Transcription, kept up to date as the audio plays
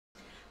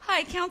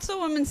Hi,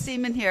 Councilwoman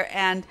Seaman here,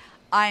 and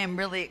I am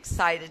really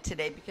excited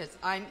today because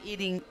I'm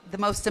eating the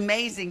most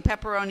amazing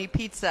pepperoni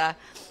pizza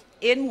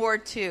in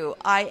Ward 2.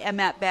 I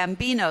am at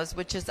Bambino's,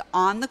 which is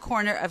on the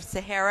corner of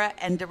Sahara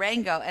and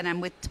Durango, and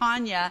I'm with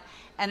Tanya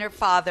and her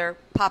father,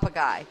 Papa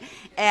Guy.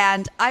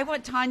 And I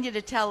want Tanya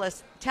to tell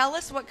us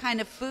what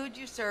kind of food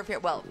you serve here.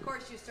 Well, of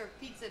course you serve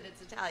pizza and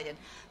it's Italian,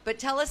 but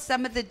tell us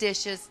some of the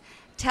dishes.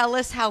 Tell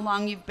us how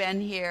long you've been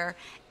here,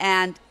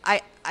 and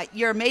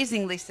you're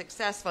amazingly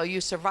successful.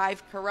 You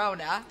survived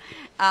Corona,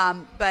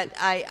 but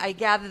I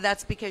gather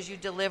that's because you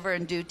deliver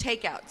and do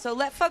takeout. So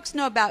let folks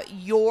know about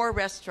your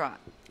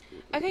restaurant.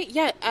 Okay,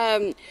 yeah.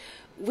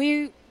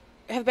 We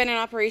have been in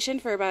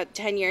operation for about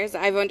 10 years.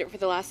 I've owned it for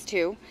the last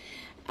 2.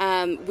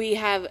 We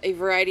have a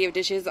variety of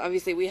dishes.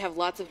 Obviously, we have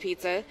lots of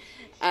pizza,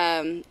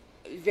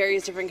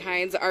 various different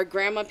kinds. Our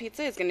grandma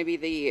pizza is going to be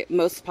the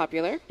most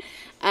popular.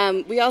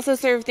 We also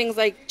serve things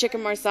like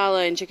chicken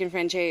marsala and chicken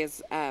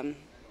franchise,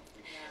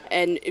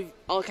 and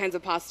all kinds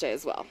of pasta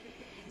as well.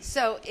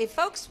 So if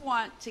folks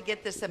want to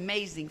get this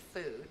amazing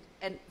food,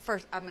 and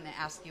first I'm going to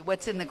ask you,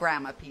 what's in the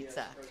grandma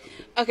pizza?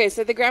 Okay,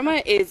 so the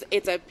grandma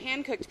it's a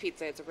pan-cooked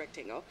pizza. It's a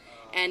rectangle,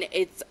 and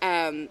it's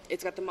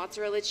got the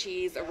mozzarella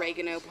cheese,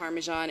 oregano,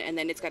 parmesan, and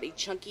then it's got a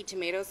chunky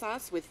tomato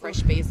sauce with fresh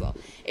basil.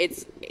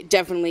 It's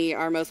definitely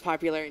our most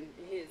popular and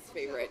his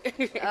favorite.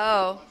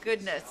 Oh,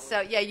 goodness.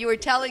 So, yeah, you were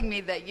telling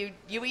me that you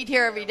eat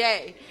here every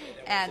day.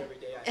 And Every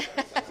day I have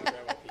some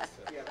grandma pizza.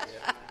 Yeah.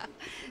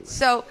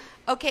 so,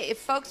 okay, if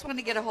folks want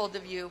to get a hold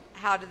of you,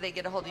 how do they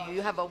get a hold of you?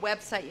 You have a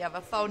website, you have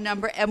a phone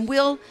number, and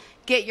we'll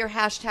get your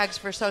hashtags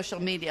for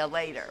social media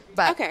later.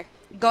 But Okay.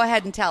 Go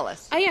ahead and tell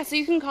us. Yeah, so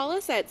you can call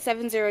us at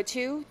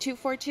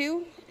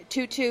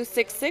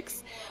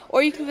 702-242-2266,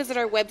 or you can visit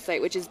our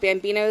website, which is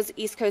Bambino's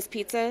East Coast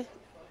Pizza.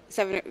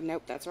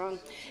 Nope, that's wrong.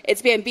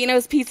 It's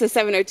Bambino's Pizza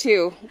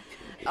 702.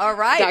 All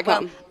right.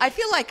 Well, .com. I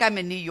feel like I'm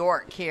in New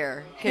York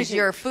here because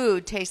your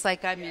food tastes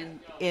like I'm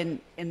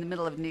in the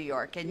middle of New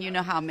York, and you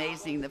know how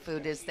amazing the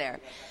food is there.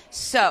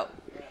 So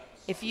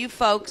if you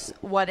folks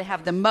want to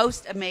have the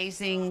most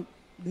amazing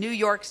New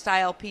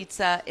York-style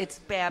pizza, it's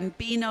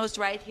Bambino's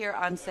right here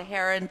on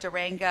Sahara and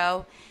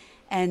Durango.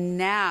 And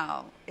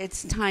now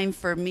it's time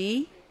for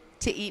me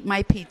to eat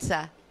my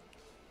pizza.